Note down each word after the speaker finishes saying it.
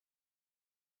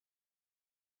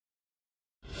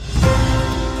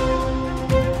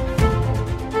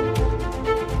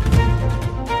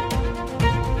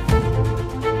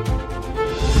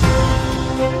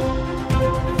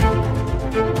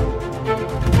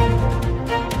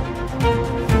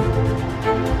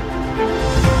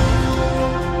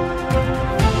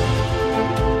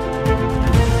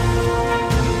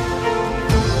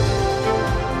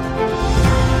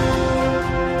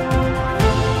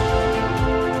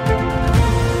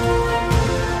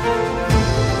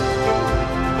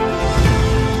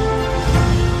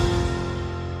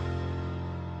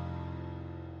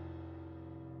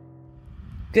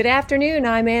Good afternoon,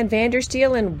 I'm Ann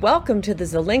Vandersteel, and welcome to the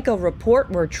Zelenko Report,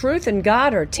 where truth and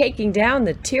God are taking down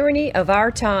the tyranny of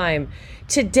our time.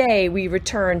 Today, we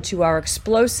return to our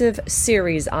explosive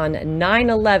series on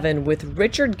 9/11 with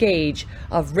Richard Gage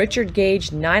of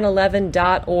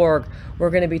richardgage911.org. We're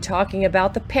going to be talking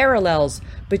about the parallels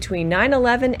between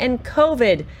 9/11 and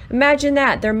COVID. Imagine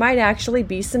that. There might actually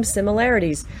be some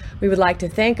similarities. We would like to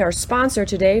thank our sponsor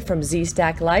today from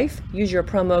Z-Stack Life. Use your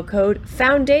promo code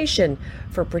FOUNDATION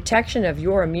for protection of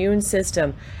your immune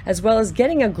system, as well as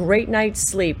getting a great night's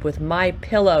sleep with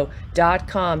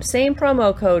mypillow.com. Same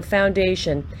promo code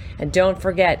FOUNDATION. And don't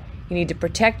forget, you need to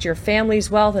protect your family's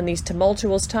wealth in these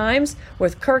tumultuous times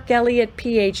with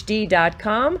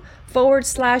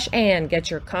KirkElliottPhD.com/Ann.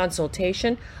 Get your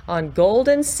consultation on gold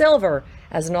and silver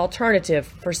as an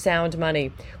alternative for sound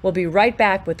money. We'll be right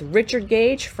back with Richard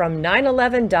Gage from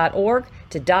 911.org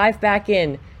to dive back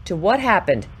in to what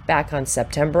happened back on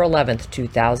September 11th,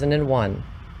 2001.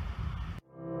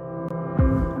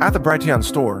 At the Brighteon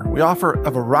store, we offer a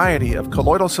variety of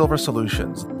colloidal silver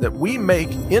solutions that we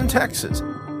make in Texas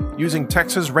using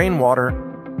Texas rainwater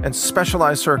and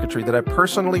specialized circuitry that I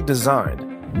personally designed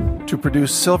to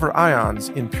produce silver ions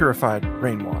in purified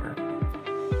rainwater.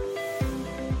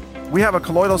 We have a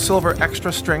colloidal silver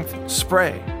extra strength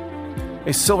spray,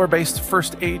 a silver-based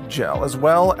first aid gel, as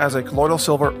well as a colloidal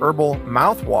silver herbal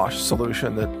mouthwash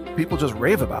solution that people just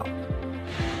rave about.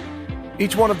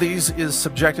 Each one of these is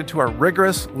subjected to our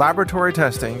rigorous laboratory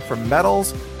testing for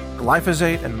metals,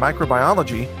 glyphosate, and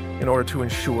microbiology in order to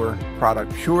ensure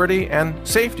product purity and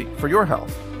safety for your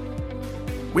health.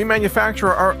 We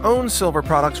manufacture our own silver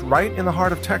products right in the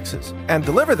heart of Texas and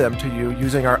deliver them to you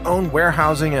using our own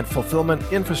warehousing and fulfillment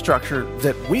infrastructure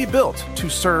that we built to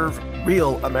serve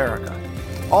real America.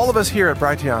 All of us here at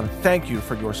Brighteon thank you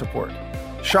for your support.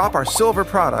 Shop our silver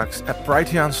products at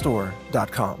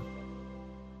brighteonstore.com.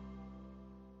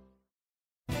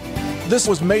 This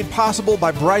was made possible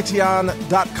by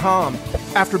Brighteon.com.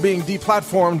 After being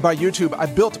deplatformed by YouTube, I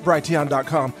built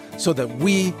Brighteon.com so that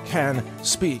we can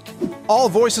speak. All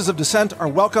voices of dissent are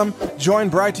welcome.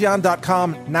 Join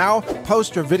Brighteon.com now,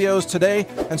 post your videos today,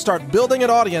 and start building an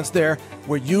audience there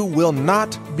where you will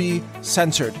not be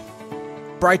censored.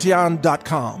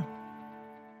 Brighteon.com.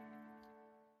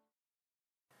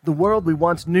 The world we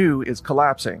once knew is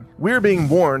collapsing. We're being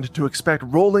warned to expect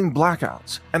rolling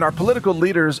blackouts, and our political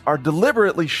leaders are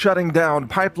deliberately shutting down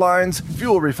pipelines,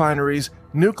 fuel refineries,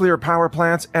 nuclear power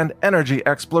plants, and energy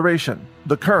exploration.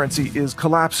 The currency is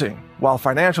collapsing, while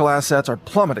financial assets are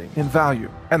plummeting in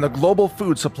value, and the global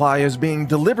food supply is being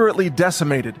deliberately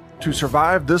decimated. To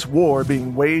survive this war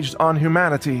being waged on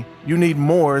humanity, you need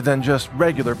more than just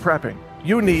regular prepping.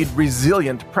 You need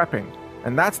resilient prepping.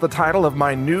 And that's the title of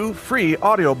my new free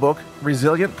audiobook,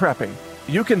 Resilient Prepping.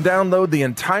 You can download the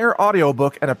entire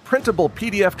audiobook and a printable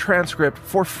PDF transcript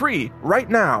for free right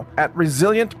now at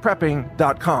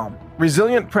resilientprepping.com.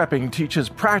 Resilient Prepping teaches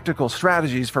practical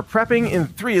strategies for prepping in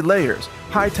 3 layers: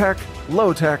 high-tech,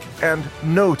 low-tech, and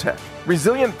no-tech.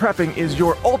 Resilient Prepping is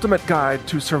your ultimate guide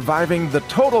to surviving the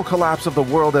total collapse of the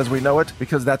world as we know it,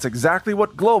 because that's exactly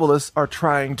what globalists are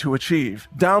trying to achieve.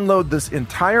 Download this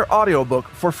entire audiobook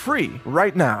for free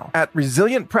right now at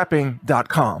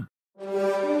resilientprepping.com.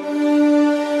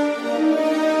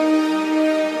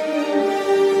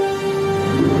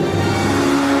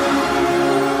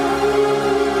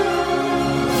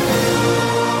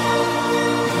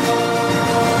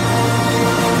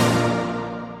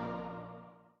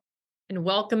 And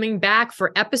welcoming back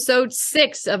for episode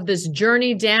 6 of this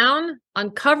journey down,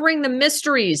 uncovering the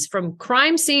mysteries from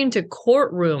crime scene to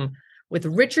courtroom with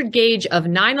Richard Gage of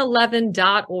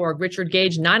 911.org,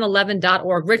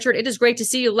 richardgage911.org. Richard, it is great to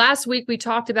see you. Last week, we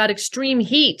talked about extreme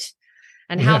heat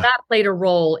and how that played a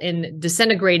role in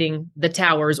disintegrating the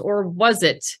towers, or was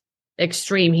it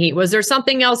extreme heat? Was there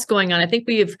something else going on? I think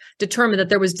we've determined that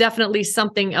there was definitely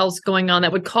something else going on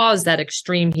that would cause that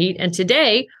extreme heat. And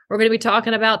today we're going to be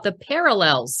talking about the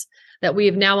parallels that we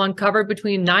have now uncovered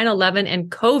between 9/11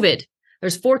 and COVID.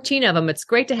 There's 14 of them. It's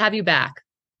great to have you back.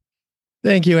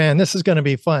 Thank you, Ann. This is going to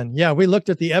be fun. Yeah, we looked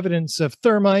at the evidence of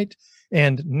thermite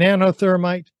and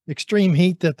nanothermite, extreme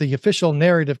heat that the official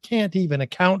narrative can't even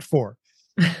account for.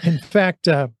 In fact,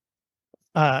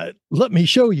 let me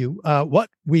show you what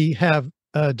we have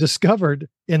discovered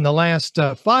in the last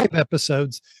 5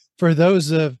 episodes. For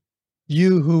those of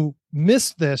you who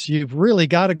missed this, you've really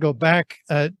got to go back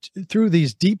through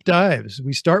these deep dives.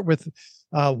 We start with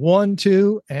 1,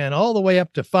 2, and all the way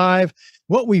up to 5.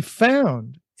 What we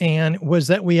found, and was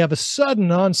that we have a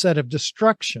sudden onset of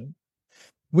destruction.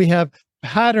 We have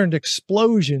patterned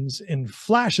explosions in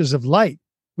flashes of light.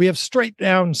 We have straight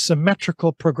down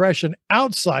symmetrical progression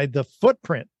outside the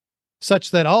footprint,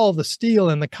 such that all the steel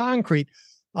and the concrete,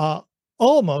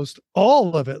 almost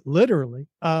all of it literally,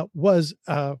 was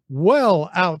well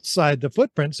outside the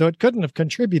footprint. So it couldn't have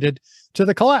contributed to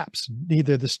the collapse,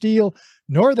 neither the steel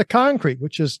nor the concrete,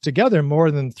 which is together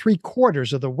more than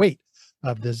 3/4 of the weight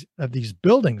of these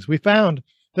buildings. We found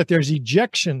that there's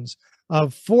ejections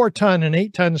of 4-ton and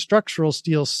 8-ton structural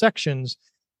steel sections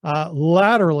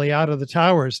laterally out of the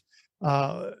towers.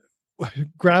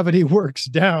 Gravity works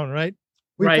down, right?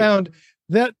 We found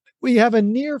that we have a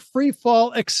near free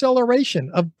fall acceleration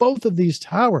of both of these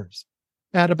towers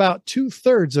at about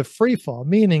 2/3 of free fall,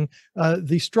 meaning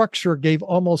the structure gave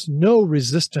almost no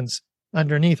resistance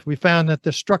underneath. We found that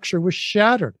the structure was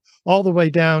shattered all the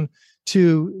way down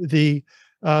to the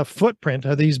footprint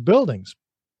of these buildings.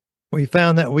 We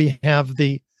found that we have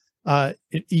the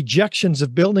ejections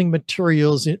of building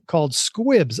materials called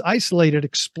squibs, isolated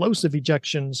explosive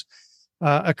ejections,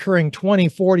 occurring 20,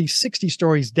 40, 60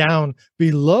 stories down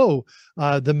below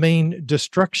the main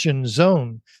destruction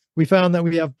zone. We found that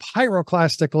we have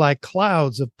pyroclastic-like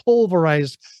clouds of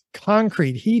pulverized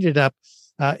concrete heated up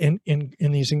in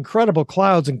these incredible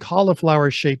clouds and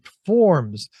cauliflower-shaped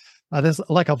forms. This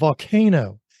like a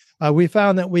volcano. We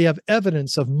found that we have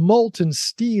evidence of molten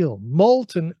steel,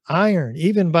 molten iron,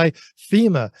 even by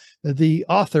FEMA, the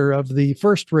author of the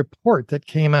first report that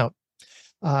came out.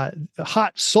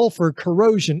 Hot sulfur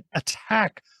corrosion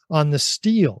attack on the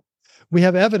steel. We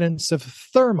have evidence of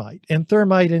thermite and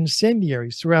thermite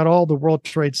incendiaries throughout all the World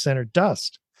Trade Center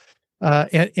dust.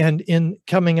 And in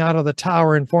coming out of the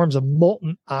tower in forms of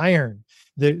molten iron.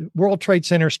 The World Trade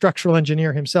Center structural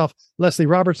engineer himself, Leslie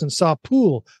Robertson, saw a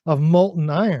pool of molten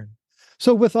iron.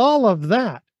 So with all of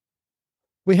that,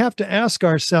 we have to ask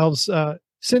ourselves,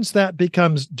 since that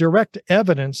becomes direct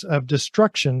evidence of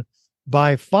destruction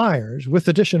by fires with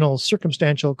additional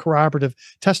circumstantial corroborative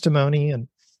testimony and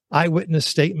eyewitness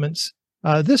statements,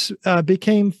 this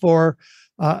became for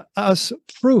us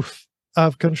proof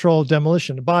of controlled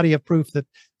demolition, a body of proof that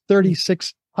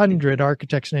 3,600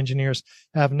 architects and engineers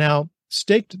have now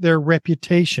staked their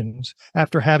reputations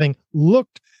after having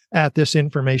looked at this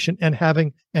information and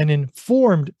having an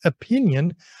informed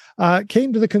opinion,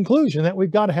 came to the conclusion that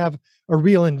we've got to have a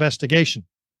real investigation.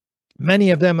 Many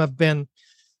of them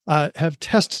have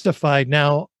testified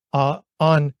now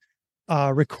on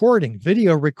recording,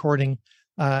 video recording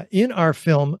in our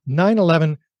film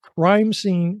 9/11 Crime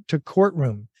Scene to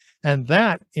Courtroom. And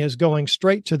that is going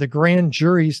straight to the grand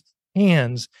jury's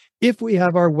hands if we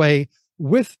have our way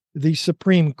with the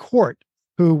Supreme Court,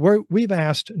 who we've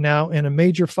asked now in a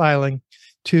major filing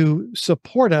to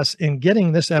support us in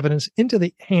getting this evidence into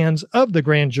the hands of the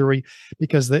grand jury,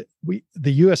 because the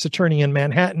U.S. attorney in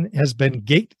Manhattan has been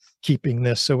gatekeeping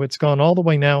this. So it's gone all the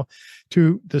way now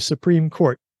to the Supreme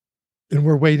Court. And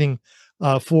we're waiting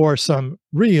for some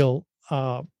real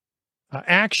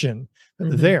action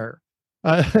there.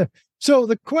 So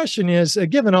the question is,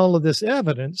 given all of this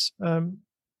evidence,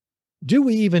 do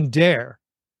we even dare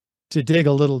to dig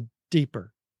a little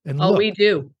deeper and look? We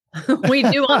do. We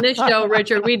do on this show,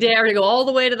 Richard. We dare to go all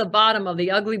the way to the bottom of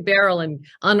the ugly barrel and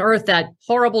unearth that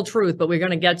horrible truth, but we're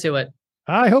going to get to it.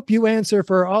 I hope you answer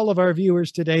for all of our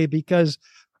viewers today, because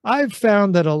I've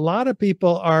found that a lot of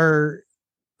people are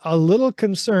a little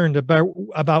concerned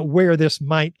about where this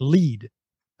might lead.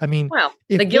 I mean, well,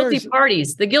 the guilty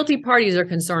parties are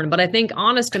concerned, but I think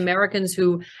honest Americans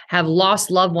who have lost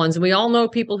loved ones, and we all know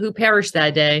people who perished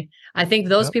that day, I think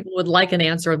those people would like an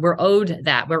answer. We're owed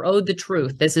that. We're owed the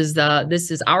truth. This is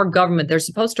our government. They're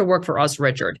supposed to work for us,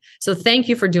 Richard. So thank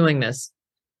you for doing this.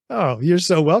 Oh, you're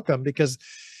so welcome, because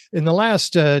in the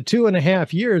last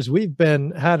 2.5 years, we've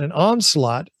had an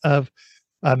onslaught of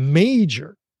a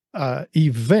major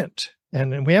event.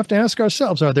 And we have to ask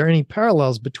ourselves, are there any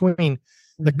parallels between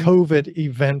the COVID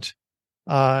event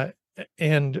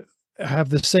and have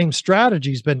the same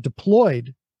strategies been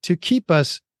deployed to keep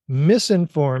us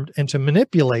misinformed and to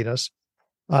manipulate us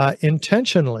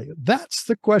intentionally? That's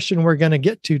the question we're going to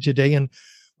get to today. And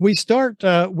we start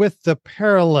with the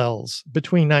parallels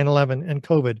between 9/11 and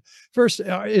COVID. First,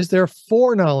 is there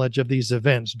foreknowledge of these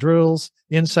events, drills,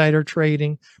 insider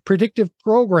trading, predictive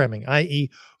programming, i.e.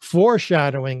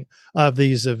 foreshadowing of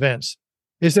these events?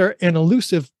 Is there an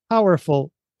elusive,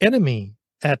 powerful enemy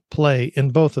at play in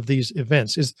both of these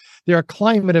events? Is there a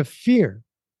climate of fear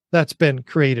that's been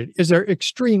created? Is there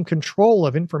extreme control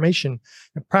of information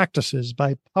and practices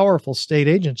by powerful state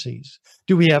agencies?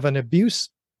 Do we have an abuse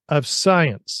of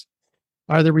science?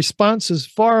 Are the responses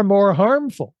far more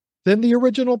harmful than the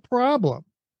original problem?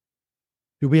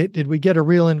 Did we get a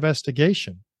real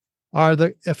investigation? Are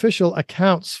the official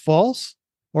accounts false?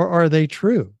 or are they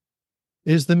true?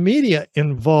 Is the media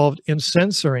involved in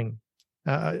censoring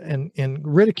and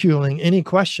ridiculing any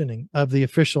questioning of the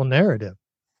official narrative?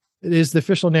 Is the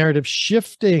official narrative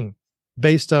shifting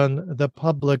based on the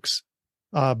public's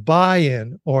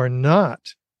buy-in or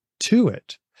not to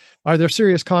it? Are there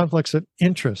serious conflicts of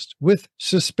interest with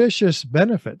suspicious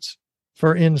benefits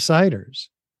for insiders?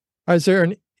 Is there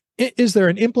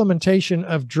an implementation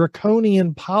of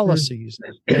draconian policies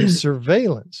and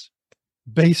surveillance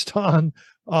based on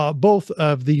both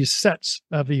of these sets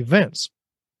of events?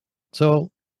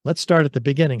 So let's start at the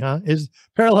beginning, Is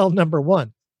parallel number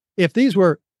one. If these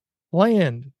were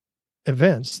planned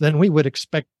events, then we would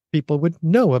expect people would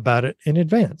know about it in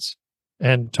advance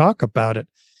and talk about it.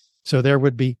 So there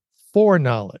would be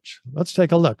foreknowledge. Let's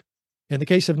take a look. In the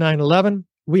case of 9/11,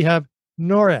 we have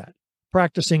NORAD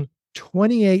practicing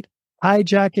 28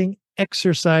 hijacking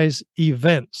exercise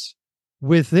events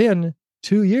within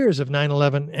 2 years of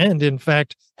 9/11, and in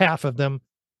fact, half of them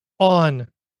on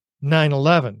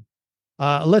 9/11.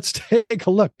 Let's take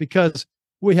a look, because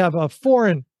we have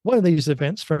one of these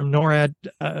events from NORAD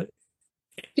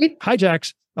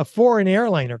hijacks a foreign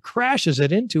airliner, crashes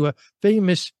it into a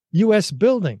famous U.S.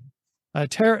 building.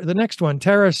 The next one,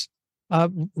 terrorists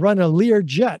run a Lear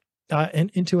jet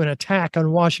into an attack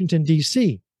on Washington,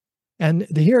 D.C. And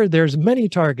here there's many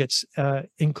targets,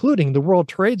 including the World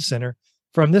Trade Center,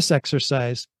 from this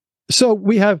exercise. So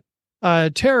we have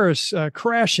terrorists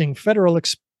crashing Federal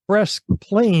Express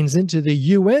planes into the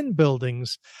UN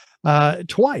buildings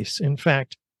twice, in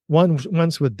fact.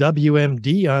 Once with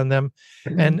WMD on them.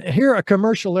 And here a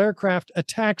commercial aircraft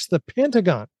attacks the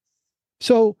Pentagon.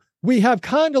 So we have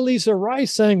Condoleezza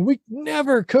Rice saying we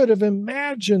never could have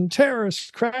imagined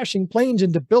terrorists crashing planes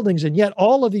into buildings, and yet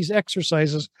all of these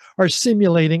exercises are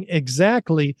simulating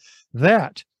exactly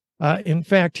that. In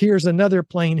fact, here's another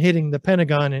plane hitting the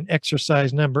Pentagon in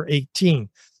exercise number 18.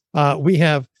 We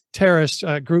have terrorist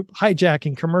group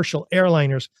hijacking commercial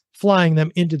airliners, flying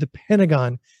them into the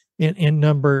Pentagon in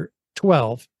number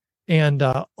 12. And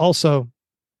also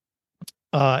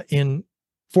in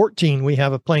 14, we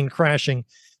have a plane crashing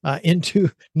into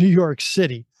New York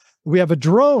City. We have a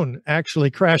drone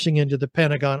actually crashing into the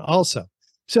Pentagon also.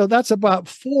 So that's about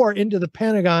 4 into the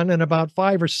Pentagon and about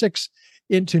 5 or 6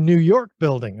 into New York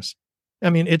buildings.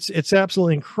 I mean, it's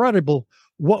absolutely incredible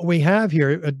what we have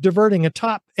here, diverting a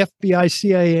top FBI,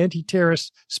 CIA,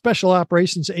 anti-terrorist special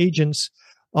operations agents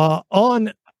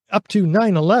on up to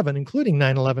 9/11, including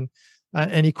 9/11,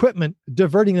 and equipment,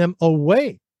 diverting them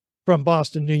away from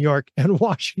Boston, New York, and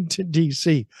Washington,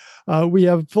 D.C. We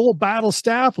have full battle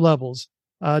staff levels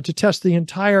to test the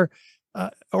entire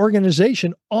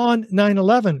organization on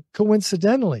 9/11,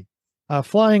 coincidentally.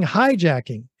 Flying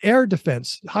hijacking, air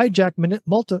defense,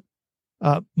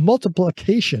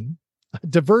 multiplication,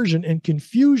 diversion, and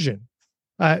confusion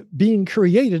being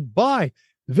created by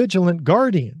Vigilant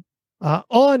Guardian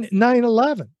on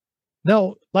 9/11.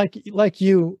 Now, like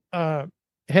you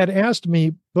had asked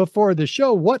me before the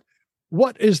show,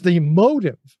 what is the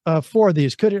motive for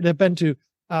these? Could it have been to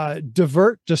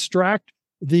distract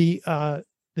the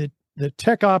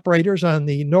tech operators on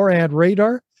the NORAD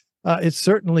radar? It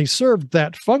certainly served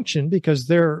that function, because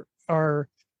there are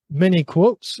many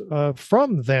quotes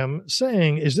from them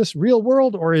saying, is this real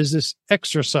world or is this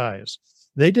exercise?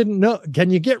 They didn't know, can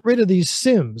you get rid of these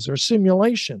sims or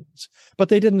simulations? But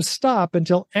they didn't stop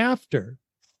until after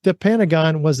the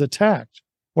Pentagon was attacked,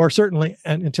 or certainly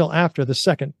until after the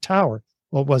second tower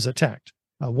was attacked,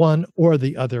 one or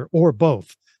the other, or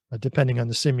both, depending on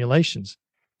the simulations.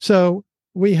 So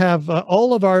we have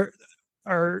all of our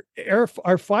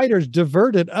fighters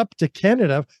diverted up to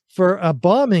Canada for a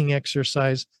bombing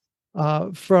exercise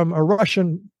from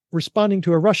responding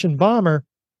to a Russian bomber,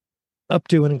 up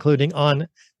to and including on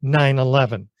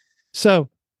 9/11. So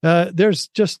there's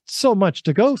just so much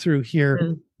to go through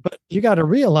here, but you got to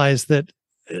realize that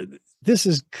this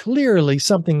is clearly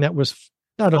something that was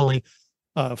not only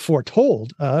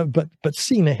foretold, but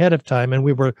seen ahead of time. And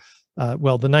we were, the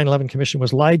 9/11 Commission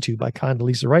was lied to by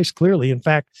Condoleezza Rice, clearly. In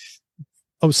fact,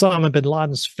 Osama bin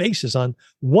Laden's face is on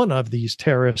one of these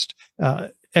terrorist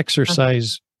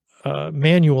exercise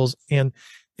manuals, and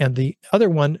the other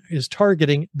one is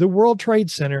targeting the World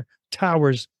Trade Center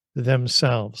towers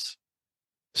themselves.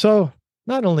 So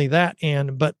not only that,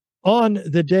 Anne, but on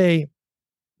the day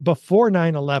before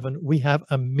 9/11, we have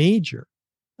a major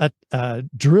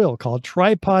drill called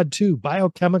Tripod 2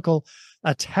 biochemical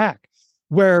attack,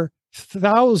 where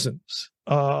thousands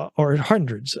or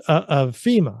hundreds of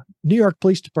FEMA, New York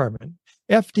Police Department,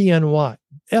 FDNY,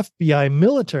 FBI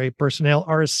military personnel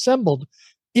are assembled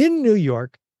in New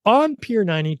York on Pier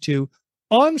 92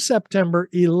 on September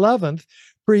 11th,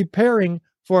 preparing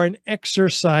for an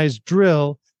exercise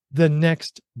drill the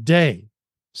next day.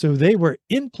 So they were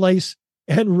in place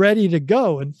and ready to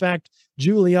go. In fact,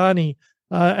 Giuliani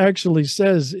actually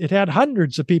says it had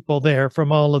hundreds of people there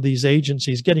from all of these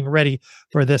agencies getting ready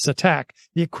for this attack.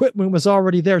 The equipment was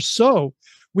already there. So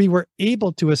we were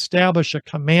able to establish a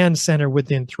command center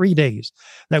within 3 days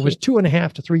that was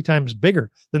 2.5 to 3 times bigger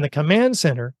than the command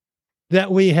center that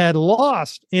we had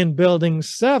lost in Building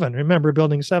 7. Remember,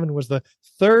 Building 7 was the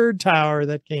third tower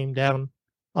that came down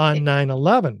on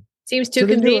 9/11. Seems too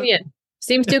convenient.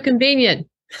 Seems too convenient.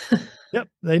 Yep,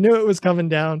 they knew it was coming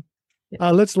down.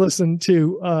 Let's listen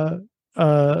to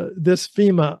this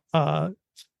FEMA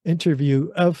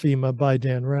interview of FEMA by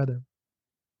Dan Rather.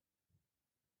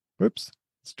 Oops,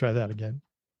 let's try that again.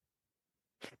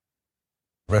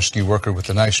 Rescue worker with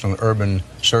the National Urban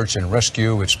Search and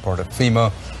Rescue. It's part of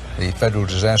FEMA, the Federal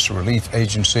Disaster Relief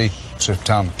Agency. Sir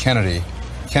Tom Kenny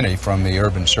from the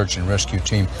Urban Search and Rescue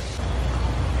team.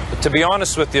 To be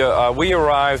honest with you, we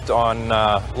arrived on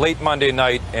late Monday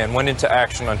night and went into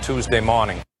action on Tuesday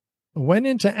morning. Went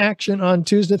into action on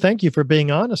Tuesday. Thank you for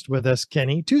being honest with us,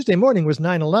 Kenny. Tuesday morning was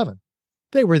 9/11.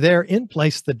 They were there in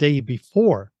place the day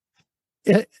before.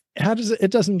 It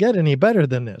doesn't get any better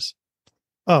than this.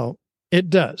 Oh, it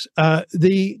does.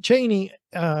 The Cheney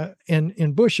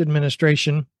and Bush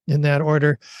administration, in that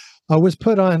order, was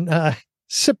put on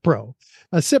Cipro.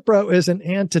 Cipro is an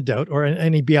antidote or an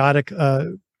antibiotic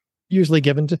usually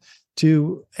given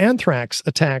to anthrax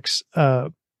attacks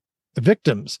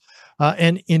victims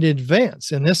and in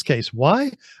advance. In this case,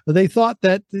 why? They thought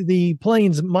that the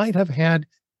planes might have had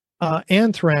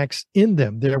anthrax in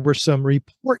them. There were some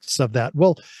reports of that.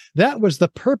 Well, that was the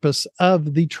purpose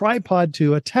of the tripod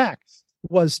to attack,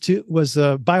 was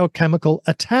a biochemical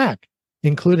attack,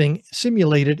 including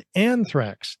simulated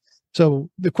anthrax. So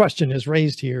the question is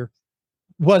raised here: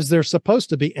 was there supposed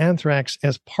to be anthrax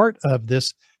as part of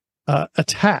this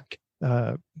attack?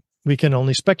 We can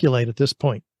only speculate at this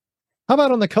point. How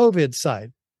about on the COVID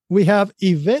side? We have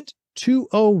Event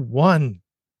 201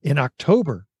 in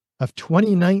October of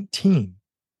 2019,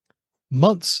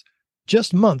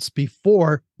 just months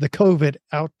before the COVID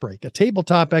outbreak, a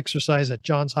tabletop exercise at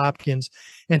Johns Hopkins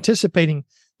anticipating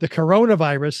the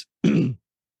coronavirus,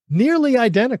 nearly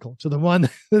identical to the one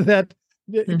that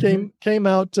came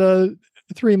out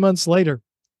 3 months later.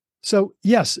 So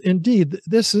yes, indeed,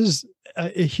 this is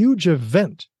a huge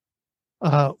event,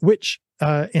 which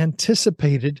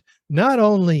anticipated not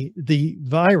only the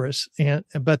virus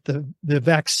but the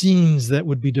vaccines that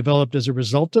would be developed as a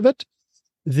result of it,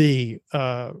 the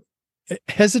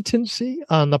hesitancy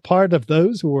on the part of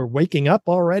those who were waking up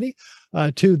already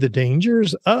to the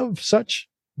dangers of such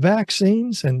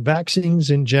vaccines and vaccines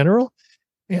in general,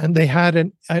 and they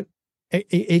had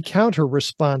a counter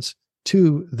response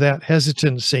to that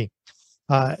hesitancy.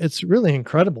 It's really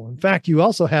incredible. In fact, you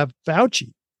also have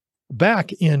Fauci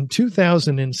back in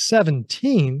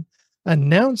 2017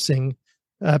 announcing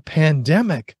a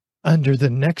pandemic under the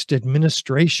next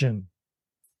administration.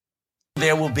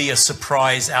 There will be a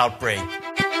surprise outbreak.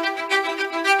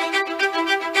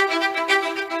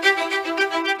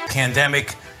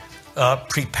 Pandemic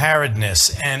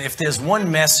preparedness. And if there's one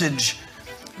message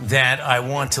that I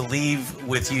want to leave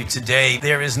with you today,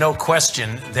 there is no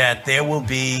question that there will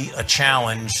be a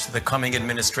challenge to the coming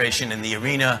administration in the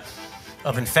arena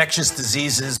of infectious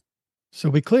diseases. So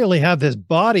we clearly have this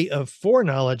body of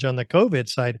foreknowledge on the COVID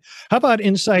side. How about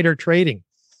insider trading?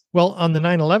 Well, on the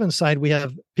 9/11 side, we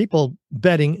have people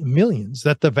betting millions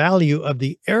that the value of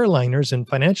the airliners and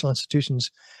financial institutions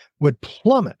would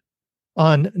plummet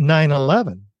on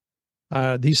 9/11.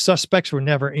 These suspects were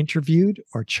never interviewed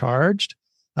or charged.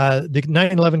 The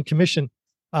 9/11 Commission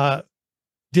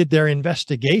did their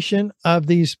investigation of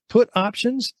these put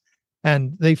options,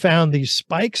 and they found these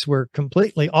spikes were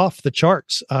completely off the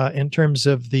charts in terms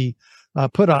of the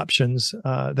put options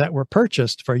that were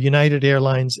purchased for United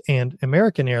Airlines and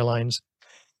American Airlines.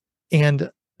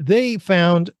 And they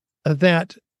found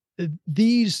that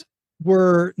these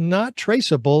were not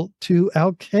traceable to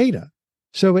Al-Qaeda.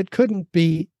 So it couldn't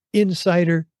be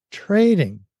insider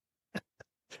trading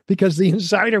because the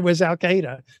insider was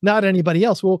Al-Qaeda, not anybody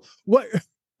else. Well,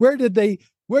 where did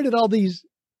all these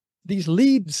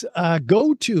leads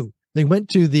go to? They went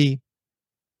to the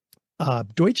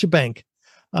Deutsche Bank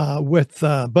with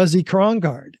Buzzy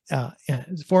Krongard,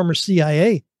 former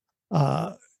CIA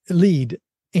lead.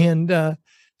 And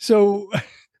so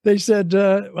they said,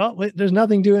 well, there's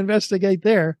nothing to investigate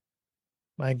there.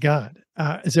 My God.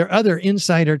 Is there other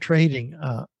insider trading?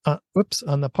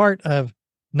 On the part of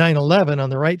 9/11 on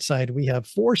the right side, we have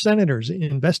 4 senators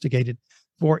investigated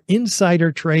for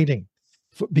insider trading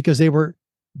because they were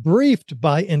briefed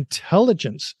by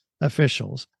intelligence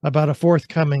officials about a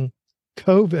forthcoming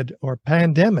COVID or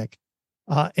pandemic.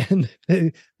 And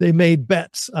they made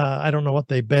bets. I don't know what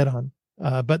they bet on,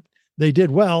 but they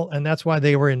did well, and that's why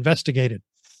they were investigated.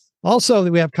 Also,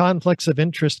 we have conflicts of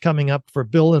interest coming up for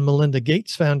Bill and Melinda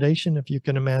Gates Foundation, if you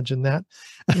can imagine that,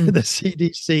 the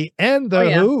CDC and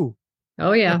the WHO.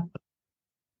 Oh, yeah.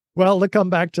 Well, let's come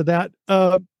back to that.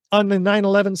 On the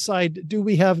 9/11 side, do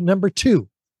we have number 2,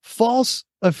 false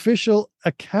official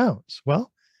accounts?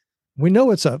 Well, we know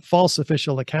it's a false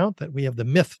official account, that we have the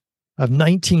myth of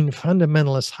 19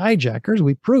 fundamentalist hijackers.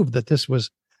 We proved that this was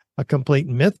a complete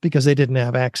myth because they didn't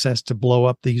have access to blow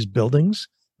up these buildings,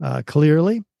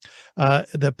 clearly.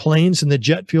 The planes and the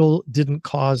jet fuel didn't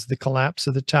cause the collapse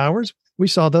of the towers. We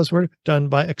saw those were done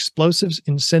by explosives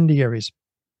incendiaries,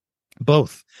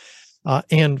 both.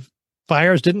 And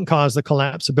fires didn't cause the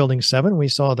collapse of Building 7. We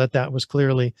saw that that was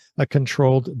clearly a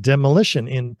controlled demolition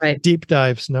in deep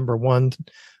dives number 1,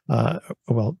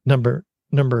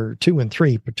 number 2 and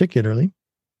 3 particularly.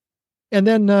 And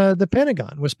then the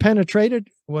Pentagon was penetrated.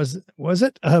 Was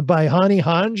it by Hani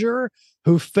Hanjour,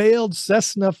 who failed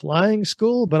Cessna flying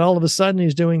school, but all of a sudden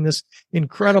he's doing this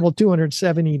incredible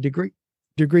 270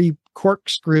 degree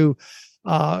corkscrew,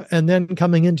 and then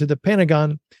coming into the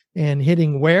Pentagon and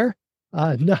hitting where?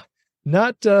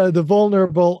 Not the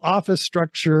vulnerable office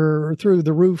structure through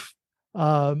the roof,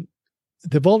 the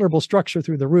vulnerable structure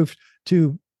through the roof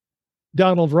to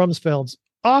Donald Rumsfeld's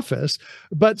office,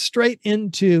 but straight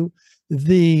into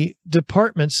the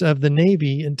departments of the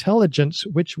Navy intelligence,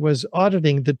 which was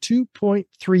auditing the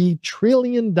 $2.3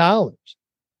 trillion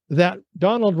that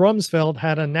Donald Rumsfeld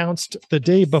had announced the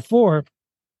day before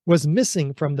was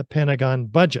missing from the Pentagon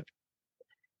budget.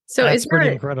 So that's pretty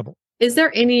incredible. Is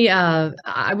there any, a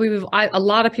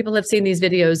lot of people have seen these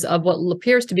videos of what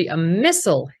appears to be a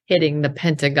missile hitting the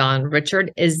Pentagon,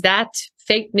 Richard. Is that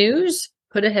fake news?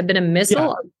 Could it have been a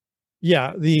missile?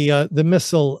 Yeah, the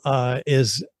missile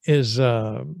is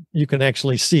you can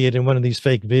actually see it in one of these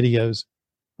fake videos.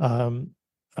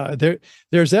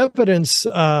 There's evidence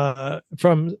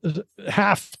from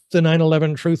half the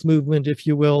 9/11 truth movement, if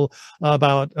you will,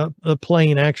 about a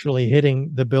plane actually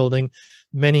hitting the building.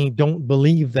 Many don't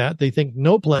believe that. They think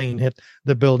no plane hit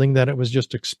the building, that it was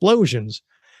just explosions.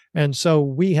 And so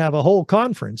we have a whole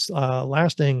conference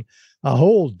lasting a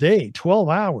whole day, 12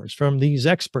 hours, from these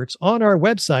experts on our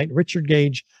website,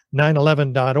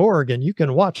 richardgage911.org. And you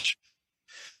can watch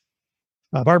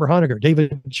Barbara Honegger,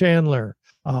 David Chandler,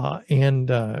 and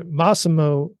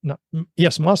Massimo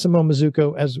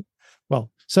Mazzucco, as well,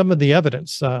 some of the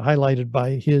evidence highlighted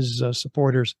by his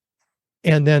supporters.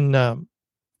 And then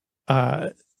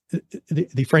the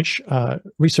French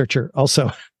researcher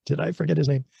also, did I forget his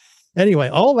name? Anyway,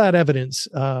 all that evidence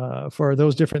for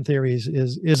those different theories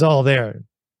is all there.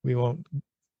 We won't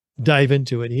dive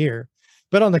into it here.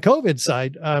 But on the COVID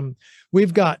side,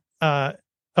 we've got a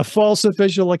false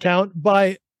official account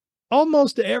by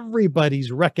almost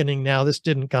everybody's reckoning now. This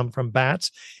didn't come from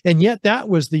bats. And yet that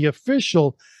was the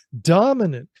official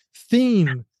dominant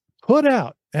theme put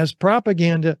out as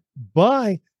propaganda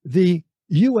by the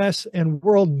U.S. and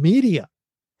world media,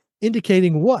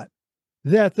 indicating what?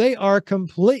 That they are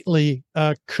completely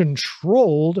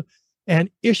controlled and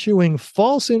issuing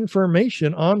false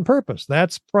information on purpose.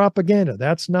 That's propaganda.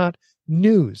 That's not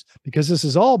news, because this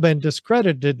has all been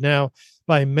discredited now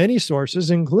by many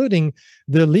sources, including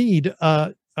the lead,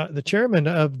 the chairman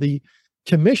of the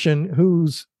commission,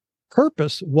 whose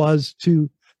purpose was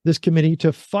this committee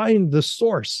to find the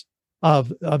source of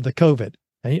the COVID.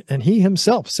 And he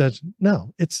himself says,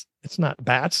 no, it's not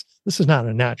bats. This is not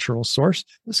a natural source.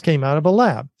 This came out of a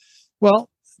lab. Well,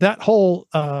 that whole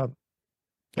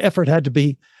effort had to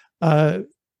be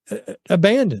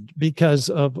abandoned because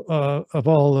of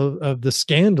all of the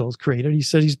scandals created. He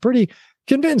said he's pretty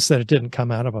convinced that it didn't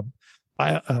come out of a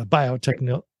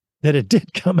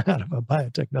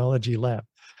biotechnology lab.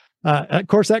 Of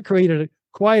course, that created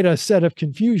quite a set of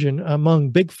confusion among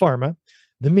big pharma,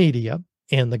 the media,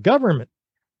 and the government.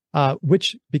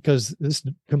 Because this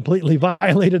completely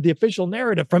violated the official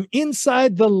narrative from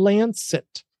inside the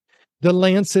Lancet. The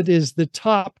Lancet is the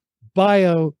top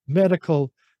biomedical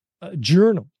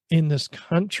journal in this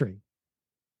country.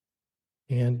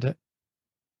 And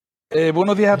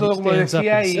buenos días a todos, como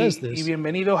decía, y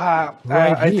bienvenidos a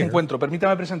este encuentro.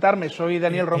 Permítame presentarme, soy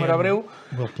Daniel Romero Abreu,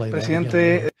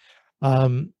 presidente.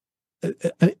 On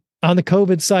the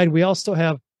COVID side, we also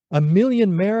have 1 million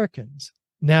Americans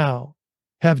now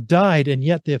have died, and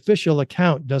yet the official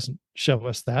account doesn't show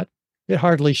us that. It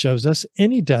hardly shows us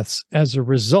any deaths as a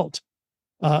result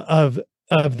of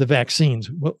the vaccines.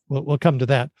 We'll come to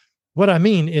that. what I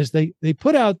mean is they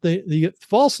put out the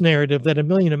false narrative that 1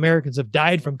 million Americans have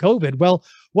died from COVID. Well,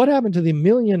 what happened to the 1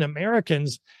 million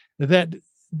Americans that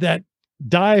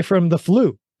die from the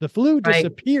flu? The flu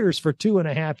disappears for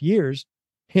 2.5 years.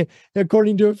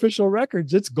 According to official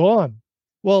records, it's gone.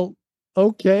 Well,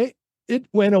 okay, it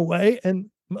went away, and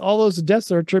all those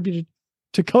deaths are attributed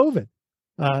to COVID.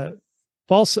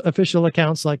 False official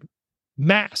accounts like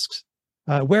masks,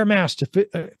 wear masks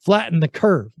to flatten the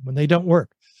curve when they don't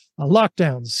work.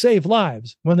 Lockdowns save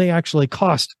lives when they actually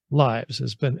cost lives,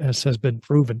 as has been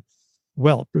proven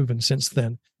since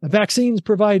then. Vaccines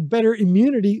provide better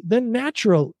immunity than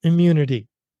natural immunity,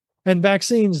 and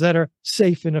vaccines that are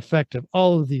safe and effective.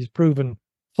 All of these proven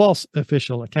false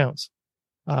official accounts.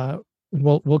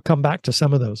 We'll come back to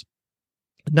some of those.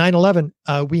 9/11,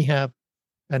 we have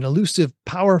an elusive,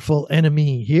 powerful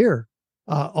enemy here.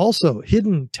 Also,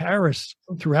 hidden terrorists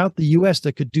throughout the U.S.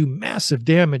 that could do massive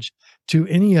damage to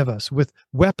any of us with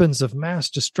weapons of mass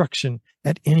destruction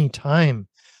at any time.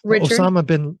 Richard, Osama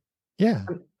bin,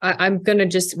 I'm going to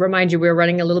just remind you, we're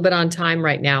running a little bit on time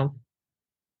right now.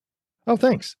 Oh,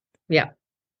 thanks. Yeah.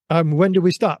 When do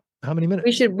we stop? How many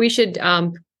minutes? We should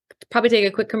probably take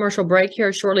a quick commercial break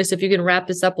here shortly. So if you can wrap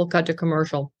this up, we'll cut to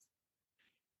commercial.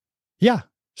 Yeah.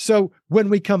 So when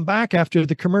we come back after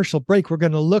the commercial break, we're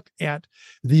going to look at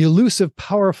the elusive,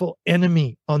 powerful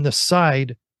enemy on the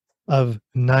side of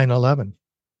 9/11.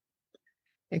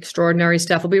 Extraordinary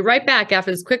stuff. We'll be right back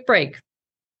after this quick break.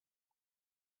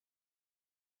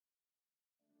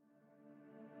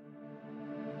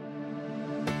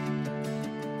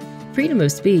 Freedom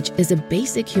of speech is a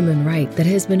basic human right that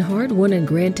has been hard-won and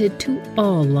granted to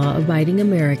all law-abiding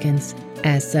Americans.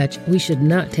 As such, we should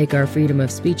not take our freedom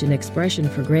of speech and expression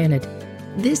for granted.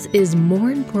 This is more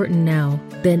important now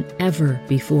than ever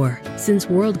before, since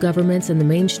world governments and the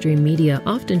mainstream media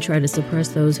often try to suppress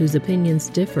those whose opinions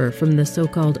differ from the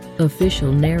so-called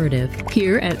official narrative.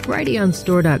 Here at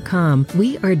BrighteonStore.com,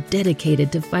 we are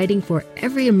dedicated to fighting for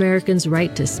every American's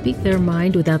right to speak their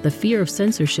mind without the fear of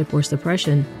censorship or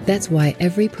suppression. That's why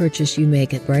every purchase you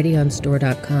make at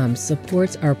BrighteonStore.com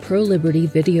supports our pro-liberty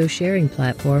video sharing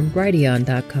platform,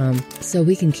 Brighteon.com, so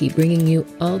we can keep bringing you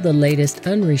all the latest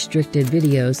unrestricted videos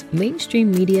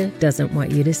mainstream media doesn't want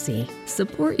you to see.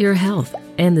 Support your health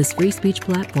and this free speech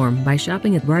platform by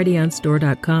shopping at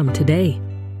BrighteonStore.com today.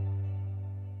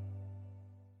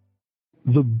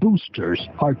 The boosters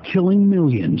are killing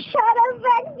millions.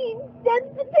 Vaccine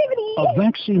sensitivity. A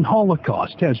vaccine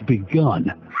holocaust has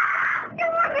begun.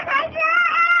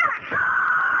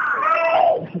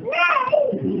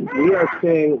 We are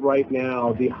seeing right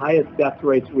now the highest death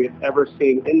rates we have ever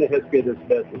seen in the history of this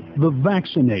business. The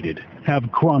vaccinated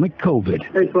have chronic COVID.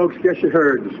 Hey folks, guess you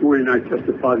heard this morning I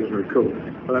tested positive for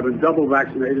COVID. But I've been double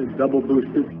vaccinated, double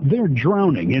boosted. They're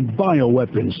drowning in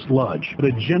bioweapon sludge. But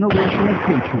a generation of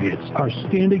patriots are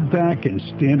standing back and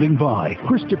standing by.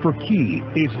 Christopher Key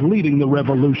is leading the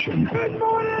revolution. Good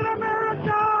morning,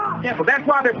 America! Yeah, well, that's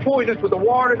why they're poisonous with the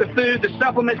water, the food, the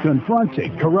supplements.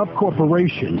 Confronting corrupt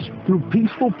corporations through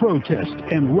peaceful protest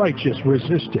and righteous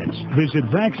resistance. Visit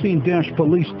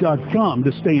vaccine-police.com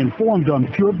to stay informed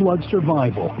on pure blood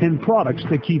survival and products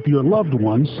that keep your loved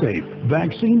ones safe.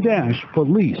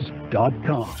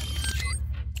 Vaccine-police.com.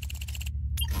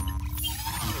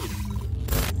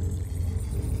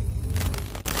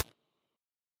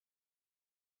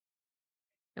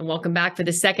 And welcome back for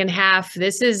the second half.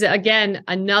 This is, again,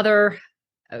 another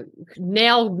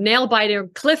nail-biter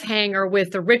cliffhanger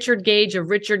with Richard Gage of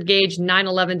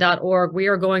richardgage911.org. We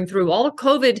are going through all of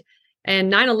COVID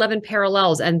and 9/11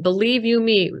 parallels. And believe you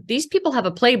me, these people have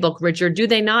a playbook, Richard, do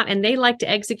they not? And they like to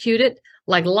execute it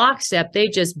like lockstep. They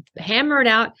just hammer it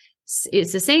out.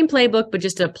 It's the same playbook, but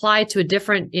just applied to a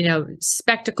different,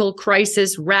 spectacle,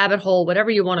 crisis, rabbit hole, whatever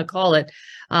you want to call it.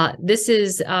 This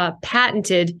is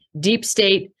patented deep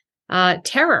state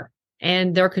terror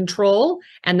and their control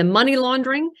and the money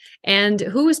laundering. And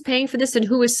who is paying for this and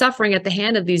who is suffering at the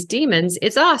hand of these demons?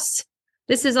 It's us.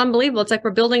 This is unbelievable. It's like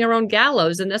we're building our own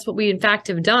gallows. And that's what we, in fact,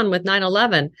 have done with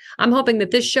 9/11. I'm hoping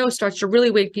that this show starts to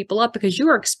really wake people up because you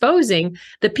are exposing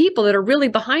the people that are really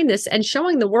behind this and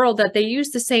showing the world that they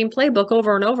use the same playbook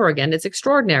over and over again. It's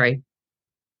extraordinary.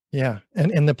 Yeah.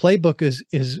 And the playbook is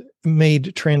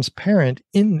made transparent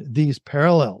in these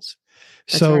parallels.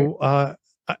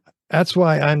 That's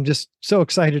why I'm just so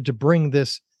excited to bring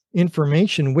this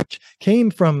information, which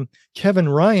came from Kevin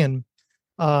Ryan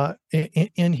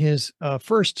in his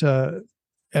first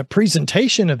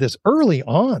presentation of this early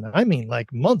on. I mean,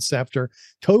 like months after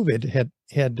COVID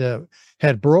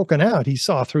had broken out, he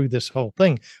saw through this whole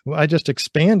thing. I just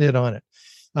expanded on it.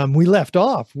 We left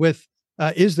off with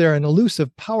is there an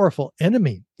elusive, powerful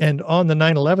enemy? And on the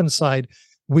 9/11 side,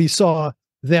 we saw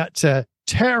that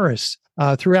terrorists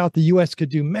throughout the U.S. could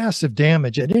do massive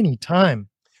damage at any time,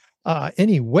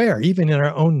 anywhere, even in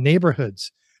our own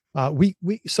neighborhoods. We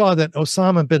saw that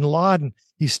Osama bin Laden,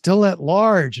 he's still at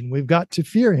large, and we've got to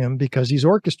fear him because he's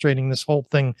orchestrating this whole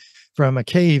thing from a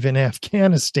cave in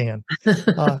Afghanistan.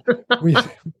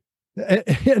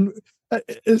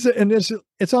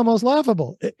 It's almost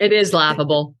laughable. It is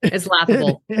laughable. It's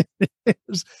laughable. It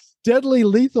is deadly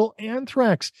lethal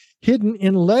anthrax hidden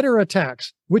in letter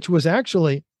attacks, which was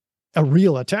actually a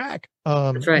real attack,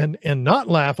 That's right. and not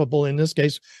laughable in this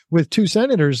case, with 2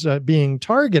 senators being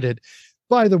targeted.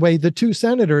 By the way, the 2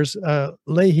 senators,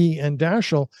 Leahy and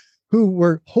Daschle, who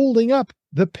were holding up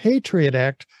the Patriot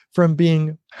Act from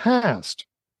being passed,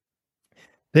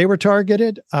 they were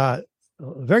targeted. A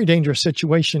very dangerous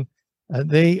situation.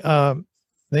 They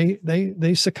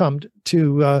succumbed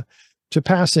to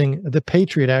passing the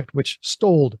Patriot Act, which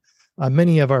stole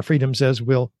many of our freedoms, as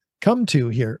we'll come to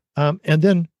here. And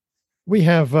then we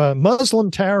have Muslim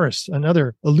terrorists,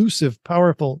 another elusive,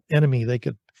 powerful enemy. They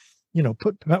could,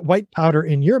 put white powder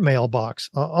in your mailbox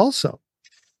also.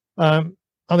 On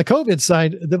the COVID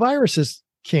side, the viruses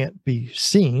can't be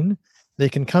seen. They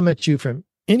can come at you from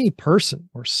any person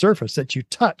or surface that you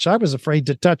touch. I was afraid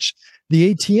to touch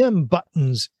the ATM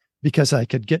buttons because I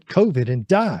could get COVID and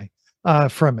die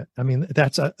from it. I mean,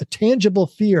 that's a tangible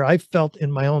fear I felt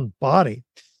in my own body.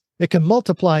 It can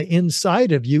multiply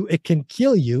inside of you. It can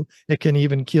kill you. It can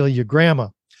even kill your grandma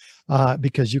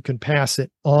because you can pass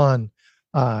it on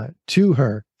to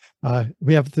her.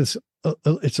 We have this,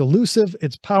 it's elusive,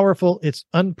 it's powerful, it's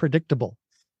unpredictable.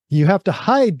 You have to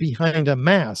hide behind a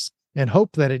mask and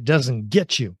hope that it doesn't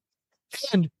get you.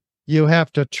 And you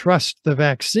have to trust the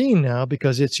vaccine now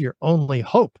because it's your only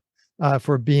hope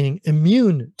for being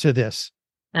immune to this.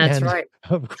 That's right.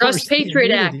 Trust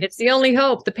Patriot Act. It's the only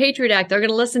hope. The Patriot Act. They're going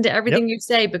to listen to everything you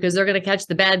say because they're going to catch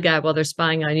the bad guy while they're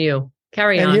spying on you.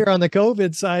 Carry on. And here on the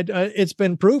COVID side, it's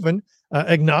been proven,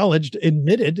 acknowledged,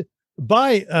 admitted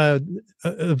by a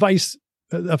Pfizer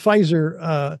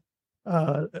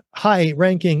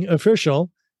high-ranking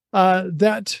official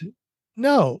that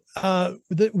no,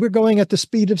 that we're going at the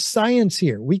speed of science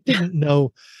here. We didn't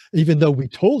know, even though we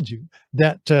told you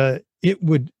that it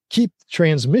would keep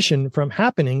transmission from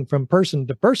happening from person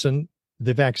to person,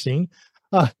 the vaccine.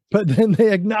 But then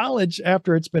they acknowledge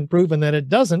after it's been proven that it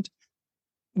doesn't.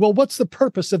 Well, what's the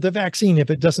purpose of the vaccine if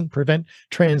it doesn't prevent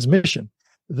transmission?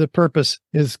 The purpose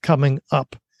is coming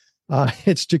up.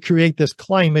 It's to create this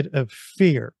climate of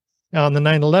fear. Now, on the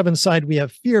 9/11 side, we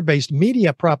have fear-based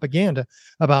media propaganda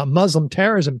about Muslim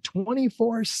terrorism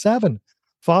 24/7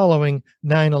 following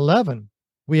 9/11.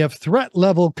 We have threat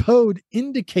level code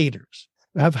indicators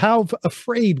of how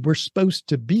afraid we're supposed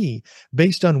to be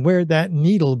based on where that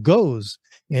needle goes.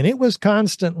 And it was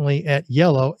constantly at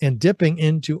yellow and dipping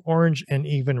into orange and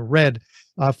even red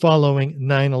following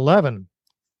 9/11.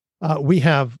 We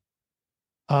have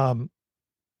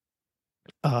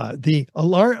the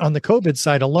alarm on the COVID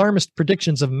side, alarmist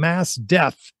predictions of mass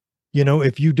death.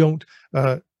 If you don't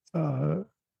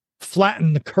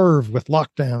flatten the curve with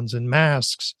lockdowns and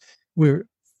masks, we're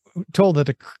told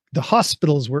that the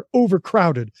hospitals were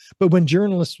overcrowded. But when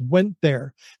journalists went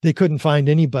there, they couldn't find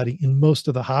anybody in most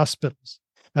of the hospitals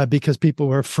because people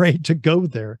were afraid to go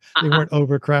there. They weren't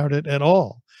overcrowded at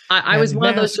all. I was one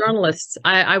of those journalists.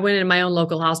 I went in my own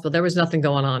local hospital. There was nothing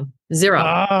going on. Zero.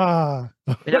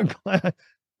 Yep.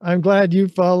 I'm glad you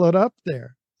followed up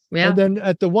there. Yeah. And then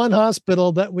at the one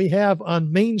hospital that we have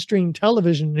on mainstream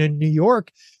television in New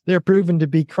York, they're proven to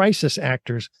be crisis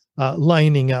actors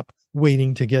lining up,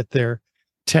 waiting to get their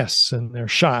tests and their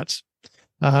shots.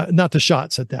 Not the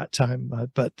shots at that time,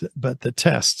 but the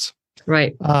tests.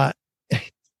 Right.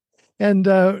 And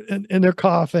they're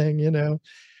coughing,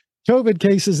 COVID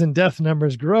cases and death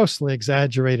numbers grossly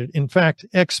exaggerated. In fact,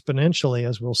 exponentially,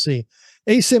 as we'll see.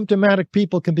 Asymptomatic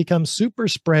people can become super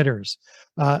spreaders.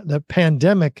 The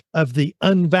pandemic of the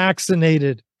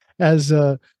unvaccinated, as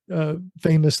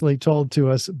famously told to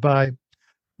us by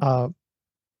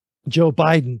Joe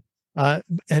Biden.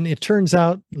 And it turns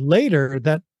out later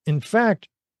that, in fact,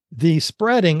 the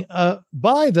spreading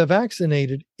by the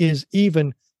vaccinated is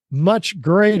even much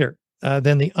greater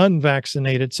than the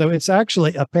unvaccinated. So it's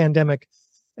actually a pandemic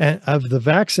of the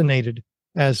vaccinated,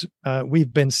 as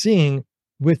we've been seeing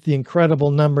with the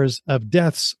incredible numbers of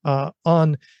deaths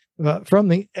from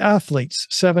the athletes,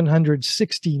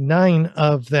 769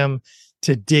 of them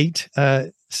to date,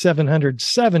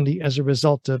 770 as a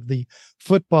result of the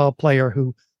football player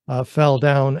who fell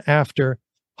down after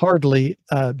hardly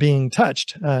being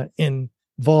touched in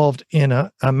involved in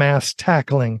a mass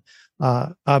tackling.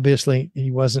 Obviously,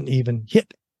 he wasn't even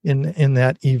hit in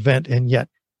that event, and yet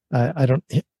I don't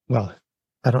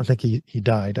think he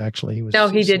died. Actually,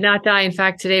 he did not die. In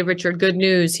fact, today, Richard, good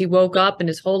news. He woke up and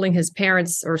is holding his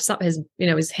parents or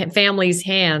his family's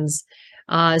hands.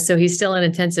 So he's still in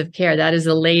intensive care. That is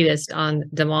the latest on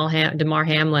Damar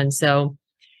Hamlin. So,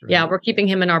 yeah, we're keeping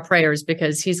him in our prayers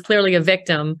because he's clearly a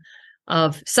victim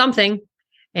of something.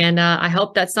 And I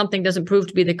hope that something doesn't prove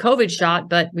to be the COVID shot.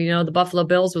 But we know the Buffalo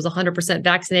Bills was a 100%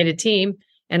 vaccinated team,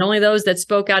 and only those that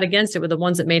spoke out against it were the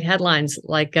ones that made headlines,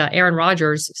 like Aaron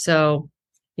Rodgers. So,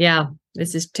 yeah,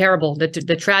 this is terrible.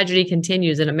 The tragedy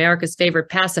continues, and America's favorite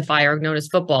pacifier, known as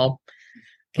football.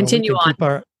 Continue on. Keep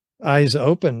our eyes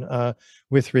open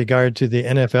with regard to the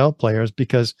NFL players,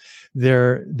 because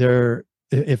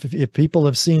if people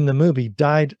have seen the movie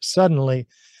Died Suddenly,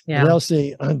 they'll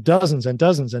see dozens and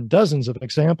dozens and dozens of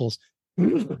examples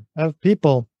of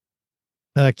people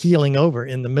keeling over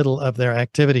in the middle of their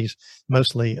activities,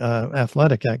 mostly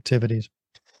athletic activities.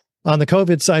 On the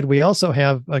COVID side, we also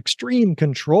have extreme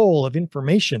control of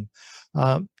information.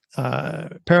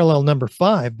 Parallel number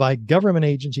 5 by government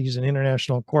agencies and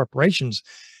international corporations.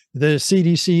 The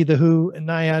CDC, the WHO,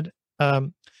 NIAID,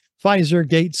 Pfizer,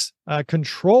 Gates,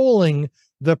 controlling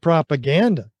the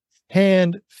propaganda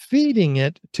and feeding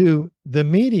it to the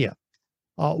media.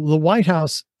 The White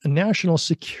House National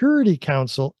Security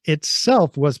Council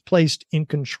itself was placed in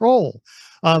control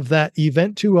of that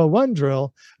Event 201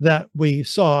 drill that we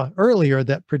saw earlier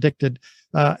that predicted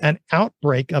an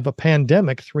outbreak of a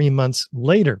pandemic 3 months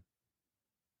later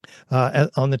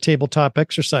on the tabletop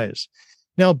exercise.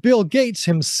 Now, Bill Gates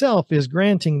himself is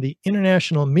granting the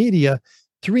international media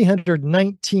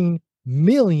 $319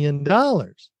 million.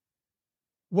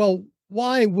 Well,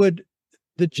 why would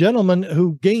the gentleman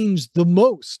who gains the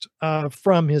most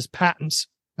from his patents,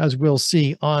 as we'll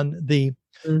see on the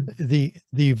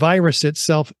virus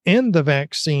itself and the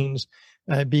vaccines,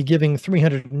 be giving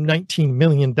 $319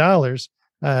 million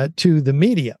to the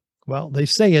media? Well, they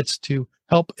say it's to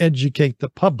help educate the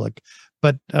public,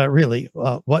 but really,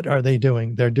 what are they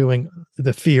doing? They're doing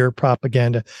the fear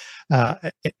propaganda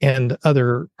and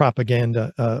other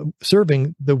propaganda,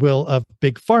 serving the will of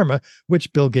Big Pharma,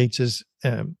 which Bill Gates is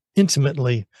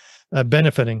intimately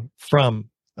benefiting from.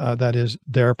 That is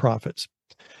their profits.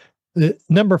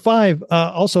 Number 5,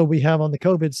 also we have on the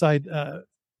COVID side,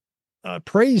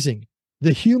 praising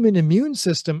the human immune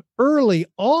system early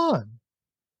on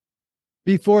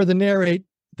before the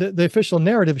official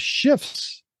narrative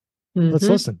shifts. Let's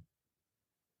listen.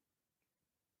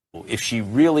 If she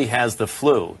really has the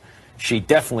flu, she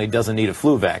definitely doesn't need a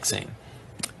flu vaccine.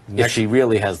 If she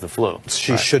really has the flu,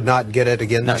 she should not get it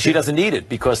again. No, she doesn't need it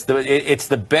because it's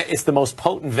the most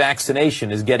potent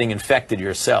vaccination is getting infected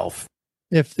yourself.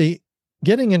 If the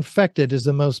getting infected is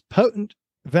the most potent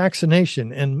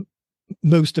vaccination, and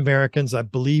most Americans, I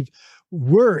believe,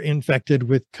 were infected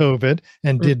with COVID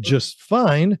and did just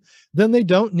fine, then they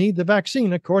don't need the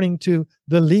vaccine, according to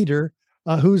the leader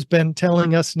who's been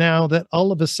telling us now that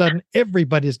all of a sudden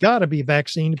everybody's got to be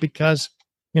vaccinated because,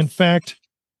 in fact,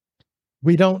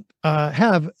 we don't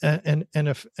have an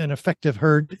effective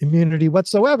herd immunity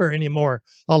whatsoever anymore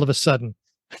all of a sudden.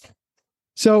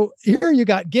 So here you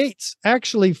got Gates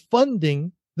actually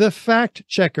funding the fact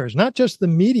checkers, not just the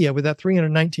media with that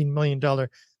 $319 million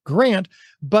grant,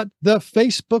 but the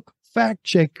Facebook fact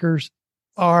checkers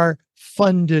are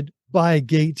funded by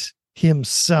Gates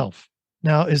himself.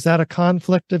 Now, is that a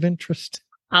conflict of interest?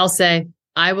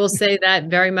 I will say that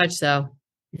very much so.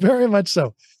 Very much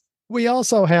so. We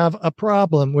also have a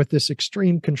problem with this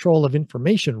extreme control of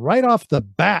information right off the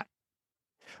bat.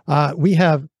 We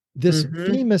have this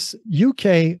famous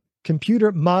UK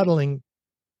computer modeling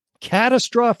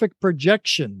catastrophic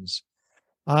projections,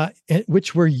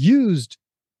 which were used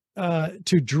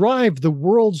to drive the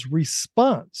world's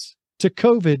response to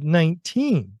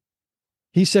COVID-19.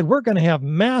 He said, we're going to have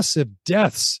massive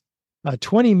deaths,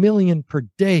 20 million per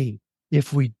day,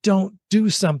 if we don't do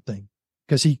something.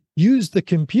 Because he used the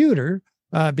computer,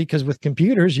 because with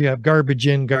computers, you have garbage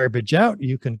in, garbage out.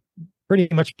 You can pretty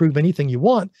much prove anything you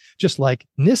want, just like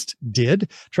NIST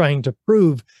did, trying to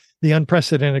prove the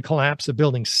unprecedented collapse of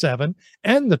Building 7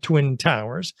 and the Twin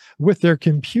Towers with their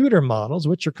computer models,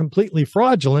 which are completely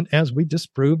fraudulent, as we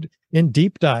disproved in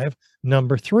Deep Dive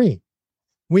number 3.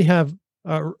 We have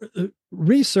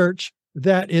research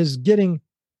that is driving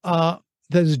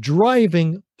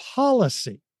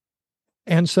policy.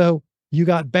 And so you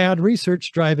got bad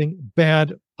research driving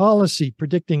bad policy,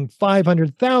 predicting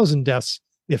 500,000 deaths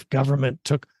if government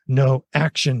took no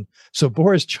action. So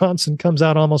Boris Johnson comes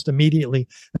out almost immediately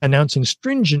announcing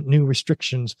stringent new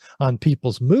restrictions on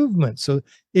people's movement. So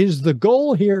is the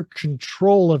goal here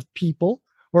control of people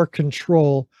or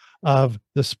control of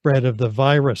the spread of the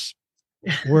virus?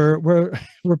 We're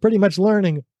pretty much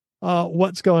learning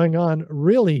what's going on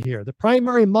really here. The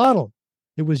primary model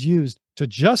it was used to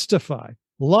justify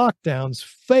lockdowns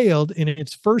failed in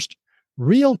its first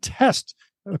real test,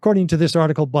 according to this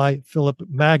article by Philip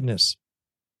Magnus.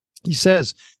 He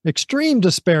says extreme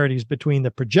disparities between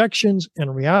the projections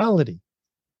and reality.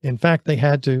 In fact, they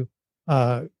had to.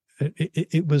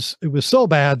 It was so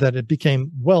bad that it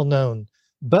became well known,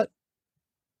 but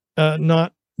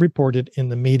not reported in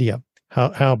the media.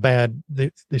 How bad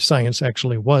the science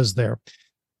actually was there.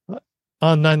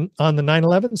 On the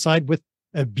 9/11 side, with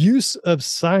abuse of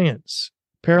science,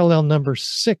 parallel number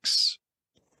 6,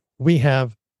 we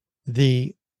have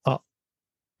the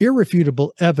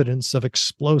irrefutable evidence of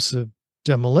explosive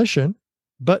demolition,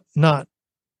 but not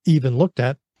even looked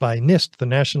at by NIST, the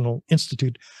National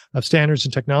Institute of Standards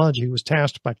and Technology, who was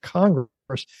tasked by Congress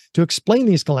to explain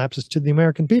these collapses to the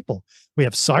American people. We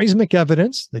have seismic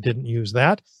evidence. They didn't use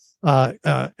that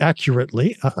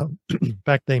accurately. In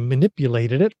fact, they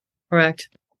manipulated it. Correct.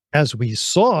 As we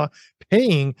saw,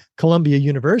 paying Columbia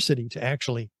University to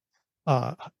actually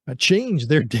change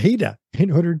their data in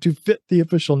order to fit the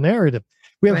official narrative.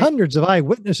 We have hundreds of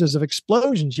eyewitnesses of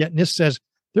explosions, yet NIST says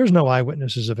there's no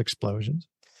eyewitnesses of explosions.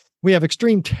 We have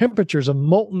extreme temperatures of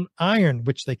molten iron,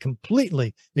 which they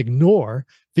completely ignore.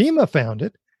 FEMA found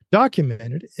it,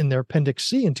 documented in their Appendix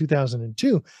C in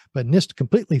 2002, but NIST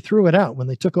completely threw it out when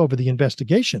they took over the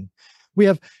investigation. We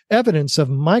have evidence of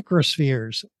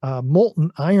microspheres,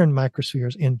 molten iron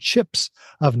microspheres in chips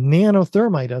of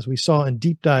nanothermite, as we saw in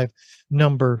deep dive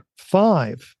number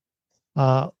 5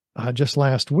 just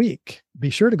last week. Be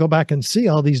sure to go back and see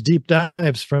all these deep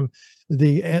dives from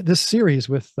this series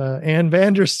with Ann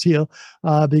Vandersteel,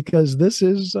 because this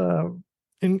is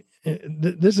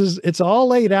it's all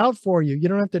laid out for you. You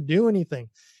don't have to do anything.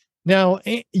 Now,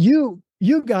 you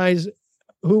guys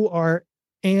who are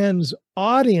Ann's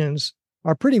audience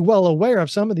are pretty well aware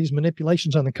of some of these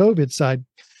manipulations on the COVID side.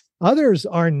 Others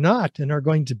are not and are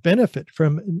going to benefit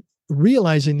from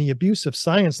realizing the abuse of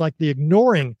science, like the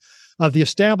ignoring of the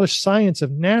established science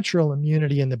of natural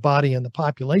immunity in the body and the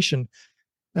population,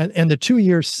 and the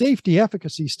 2-year safety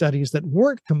efficacy studies that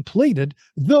weren't completed,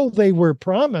 though they were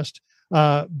promised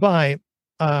by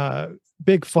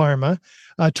Big Pharma.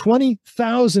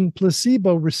 20,000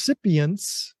 placebo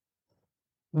recipients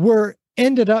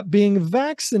ended up being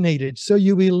vaccinated. So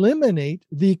you eliminate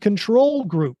the control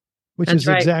group, which is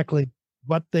exactly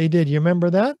what they did. You remember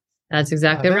that? That's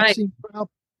exactly right.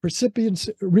 Participants.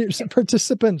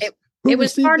 It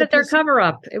was part of their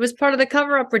cover-up. It was part of the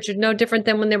cover-up, Richard, no different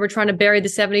than when they were trying to bury the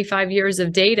 75 years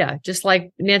of data, just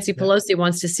like Nancy Pelosi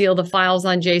wants to seal the files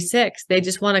on J6. They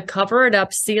just want to cover it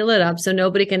up, seal it up, so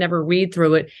nobody can ever read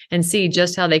through it and see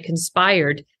just how they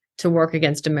conspired to work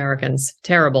against Americans.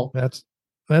 Terrible.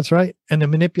 That's right. And the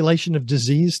manipulation of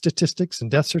disease statistics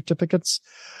and death certificates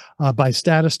by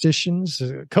statisticians.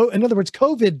 In other words,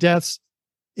 COVID deaths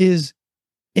is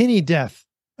any death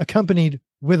accompanied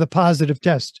with a positive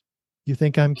test. You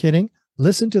think I'm kidding?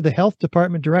 Listen to the health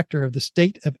department director of the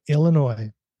state of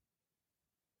Illinois.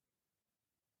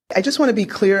 I just want to be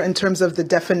clear in terms of the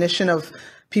definition of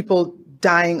people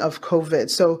dying of COVID.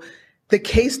 So the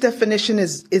case definition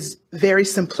is very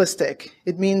simplistic.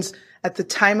 It means at the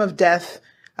time of death,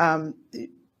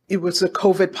 it was a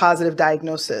COVID positive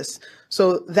diagnosis.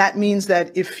 So that means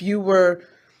that if you were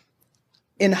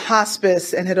in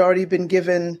hospice and had already been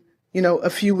given, a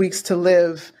few weeks to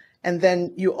live, and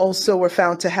then you also were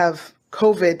found to have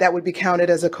COVID, that would be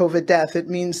counted as a COVID death. It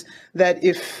means that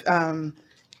if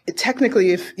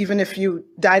you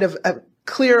died of a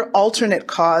clear alternate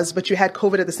cause, but you had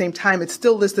COVID at the same time, it's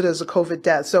still listed as a COVID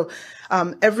death. So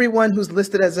everyone who's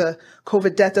listed as a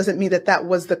COVID death doesn't mean that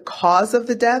was the cause of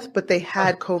the death, but they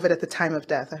had COVID at the time of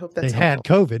death. I hope that's helpful. Had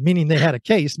COVID, meaning they had a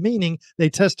case, meaning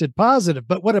they tested positive.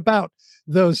 But what about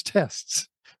those tests,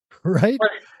 right?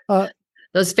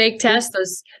 Those fake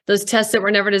tests, those tests that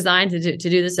were never designed to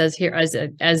do this, as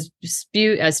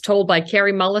told by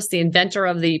Kerry Mullis, the inventor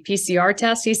of the PCR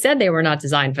test. He said they were not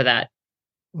designed for that.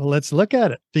 Well, let's look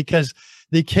at it, because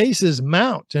the cases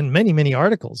mount in many, many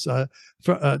articles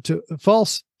to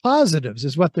false positives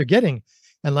is what they're getting.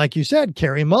 And like you said,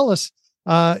 Kerry Mullis,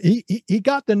 he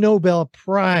got the Nobel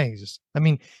Prize. I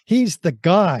mean, he's the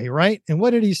guy, right? And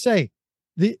what did he say?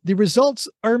 The results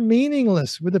are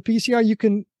meaningless. With a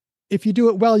PCR, if you do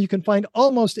it well, you can find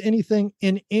almost anything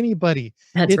in anybody.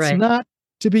 That's right. It's not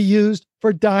to be used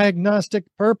for diagnostic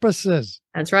purposes.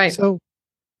 That's right. So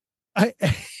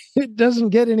it doesn't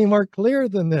get any more clear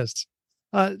than this.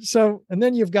 And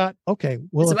then you've got, okay,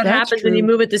 well, so what happens when you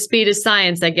move at the speed of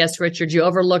science, I guess, Richard, you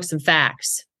overlook some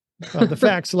facts. The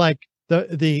facts like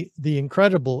the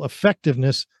incredible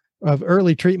effectiveness of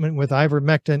early treatment with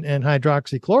ivermectin and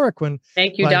hydroxychloroquine.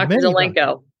 Thank you, Dr.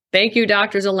 Zelenko. Thank you,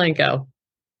 Dr. Zelenko.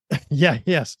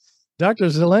 Yes. Dr.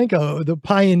 Zelenko, the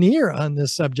pioneer on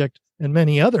this subject, and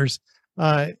many others,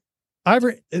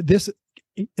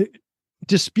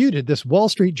 disputed this Wall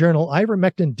Street Journal,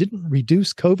 ivermectin didn't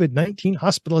reduce COVID-19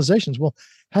 hospitalizations. Well,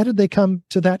 how did they come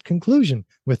to that conclusion?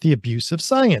 With the abuse of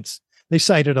science. They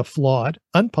cited a flawed,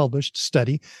 unpublished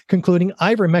study concluding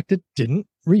ivermectin didn't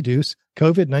reduce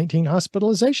COVID-19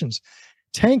 hospitalizations,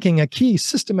 tanking a key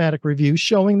systematic review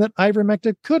showing that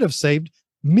ivermectin could have saved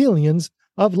millions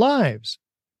of lives.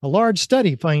 A large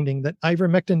study finding that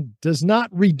ivermectin does not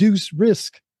reduce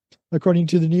risk, according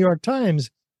to the New York Times.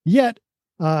 Yet,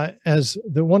 as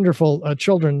the wonderful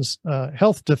Children's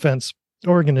Health Defense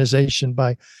Organization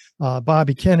by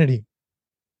Bobby Kennedy,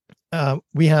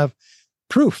 we have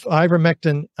proof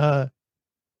ivermectin, the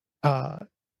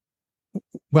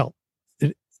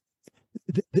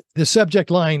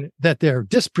subject line that they're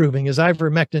disproving is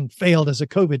ivermectin failed as a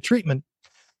COVID treatment.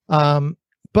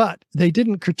 But they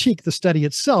didn't critique the study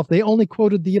itself. They only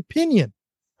quoted the opinion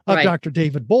of Dr.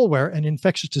 David Boulware, an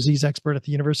infectious disease expert at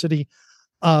the University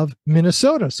of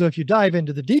Minnesota. So if you dive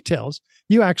into the details,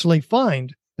 you actually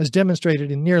find, as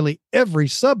demonstrated in nearly every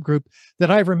subgroup, that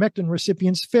ivermectin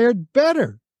recipients fared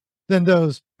better than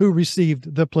those who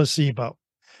received the placebo.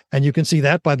 And you can see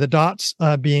that by the dots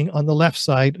being on the left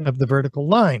side of the vertical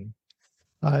line.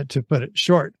 To put it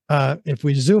short, if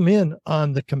we zoom in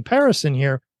on the comparison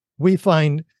here, we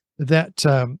find that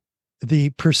the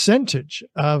percentage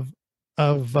of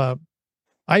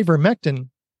ivermectin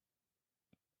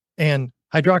and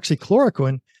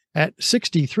hydroxychloroquine at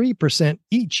 63%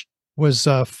 each was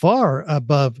far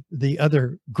above the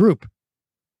other group,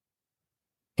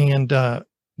 and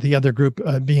the other group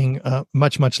being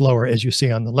much, much lower, as you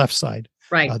see on the left side.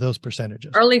 Right. Those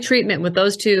percentages. Early treatment with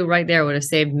those two right there would have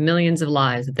saved millions of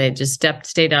lives if they had just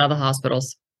stayed out of the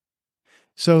hospitals.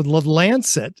 So the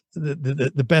Lancet,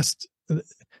 the best,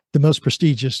 the most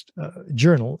prestigious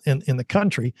journal in the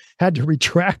country, had to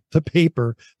retract the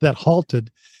paper that halted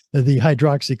the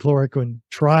hydroxychloroquine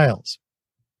trials.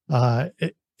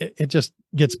 It just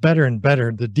gets better and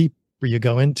better the deeper you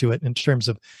go into it in terms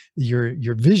of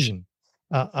your vision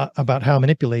about how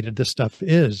manipulated this stuff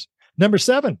is. Number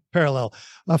 7, parallel,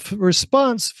 a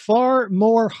response far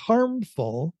more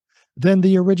harmful than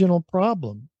the original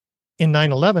problem. In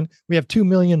 9/11, we have 2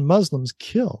 million Muslims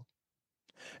killed.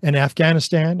 In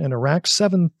Afghanistan and Iraq,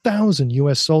 7,000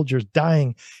 U.S. soldiers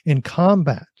dying in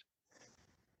combat.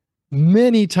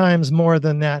 Many times more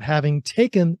than that, having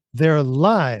taken their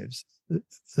lives,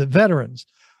 the veterans,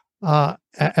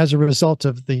 as a result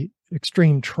of the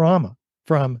extreme trauma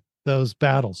from those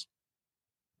battles.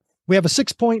 We have a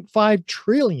 $6.5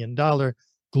 trillion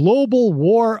global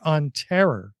war on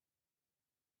terror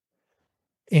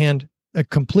and a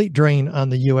complete drain on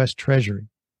the U.S. Treasury.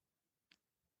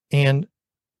 And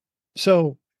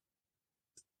so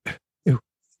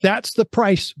that's the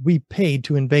price we paid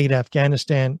to invade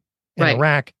Afghanistan and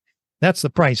Iraq. That's the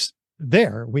price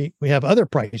there. We have other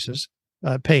prices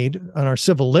paid on our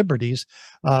civil liberties.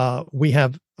 We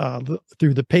have,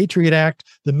 through the Patriot Act,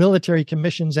 the Military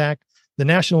Commissions Act, the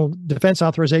National Defense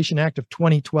Authorization Act of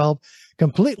 2012,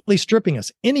 completely stripping us.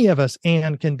 Any of us,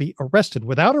 and can be arrested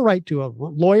without a right to a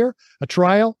lawyer, a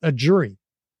trial, a jury,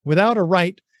 without a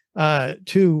right of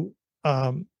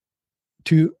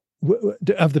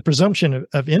the presumption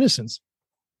of innocence.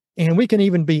 And we can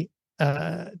even be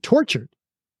tortured.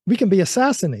 We can be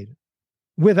assassinated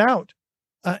without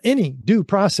any due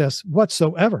process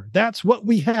whatsoever. That's what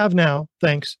we have now,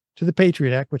 thanks to the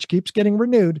Patriot Act, which keeps getting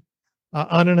renewed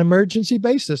on an emergency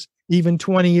basis, even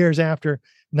 20 years after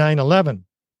 9/11.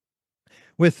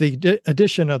 With the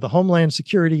addition of the Homeland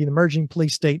Security, the emerging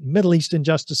police state, Middle East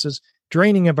injustices,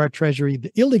 draining of our treasury,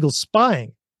 the illegal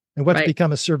spying, and what's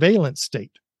become a surveillance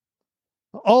state.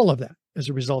 All of that as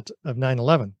a result of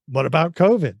 9/11. What about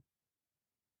COVID?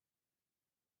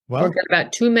 Well, we've got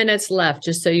about 2 minutes left,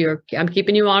 just so I'm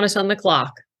keeping you honest on the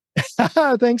clock.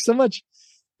 Thanks so much.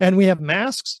 And we have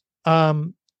masks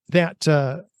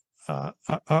that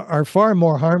are far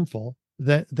more harmful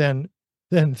than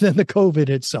the COVID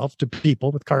itself to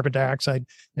people, with carbon dioxide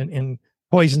and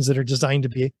poisons that are designed to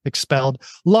be expelled.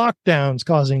 Lockdowns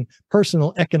causing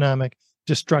personal economic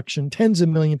destruction. Tens of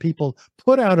million people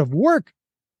put out of work.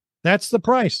 That's the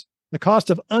price. The cost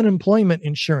of unemployment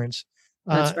insurance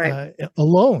That's right.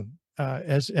 Alone,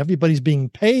 as everybody's being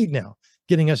paid now,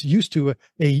 getting us used to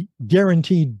a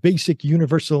guaranteed basic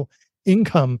universal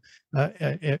income.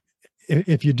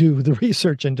 If you do the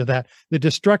research into that, the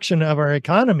destruction of our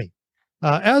economy,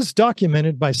 as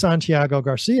documented by Santiago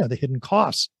Garcia, the hidden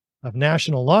costs of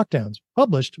national lockdowns,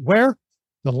 published where?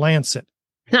 The Lancet,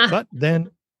 but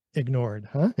then ignored.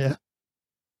 Yeah.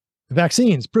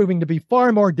 Vaccines proving to be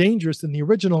far more dangerous than the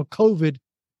original COVID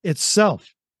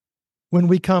itself. When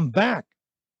we come back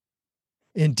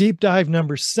in deep dive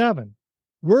number 7,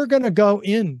 we're going to go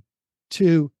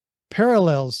into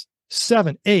parallels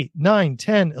 7, 8, 9,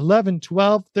 10, 11,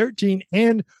 12, 13,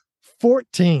 and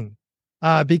 14,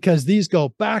 because these go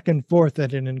back and forth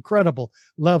at an incredible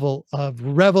level of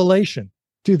revelation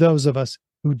to those of us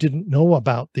who didn't know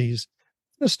about these.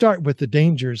 Let's start with the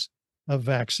dangers of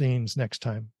vaccines next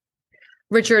time.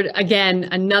 Richard, again,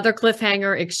 another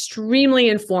cliffhanger, extremely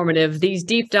informative. These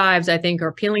deep dives, I think,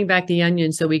 are peeling back the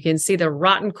onion so we can see the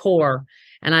rotten core.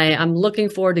 And I'm looking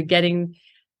forward to getting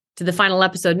to the final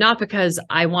episode, not because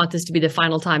I want this to be the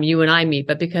final time you and I meet,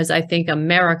 but because I think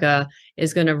America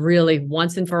is going to really,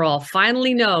 once and for all,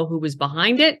 finally know who was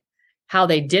behind it, how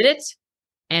they did it.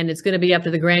 And it's going to be up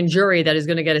to the grand jury that is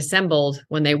going to get assembled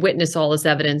when they witness all this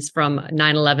evidence from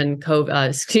 9/11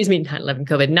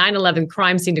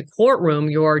 crime scene to courtroom,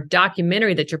 your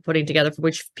documentary that you're putting together, for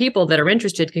which people that are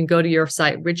interested can go to your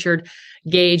site,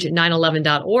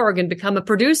 richardgage911.org, and become a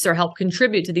producer, help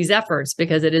contribute to these efforts,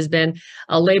 because it has been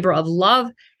a labor of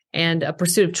love and a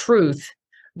pursuit of truth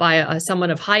by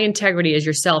someone of high integrity as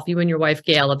yourself. You and your wife,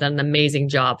 Gail, have done an amazing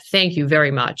job. Thank you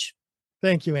very much.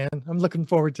 Thank you, Ann. I'm looking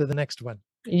forward to the next one.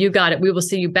 You got it. We will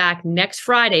see you back next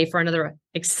Friday for another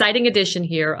exciting edition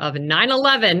here of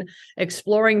 9/11,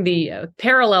 exploring the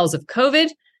parallels of COVID,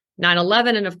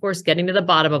 9/11, and of course, getting to the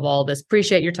bottom of all this.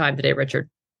 Appreciate your time today, Richard.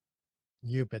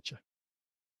 You betcha.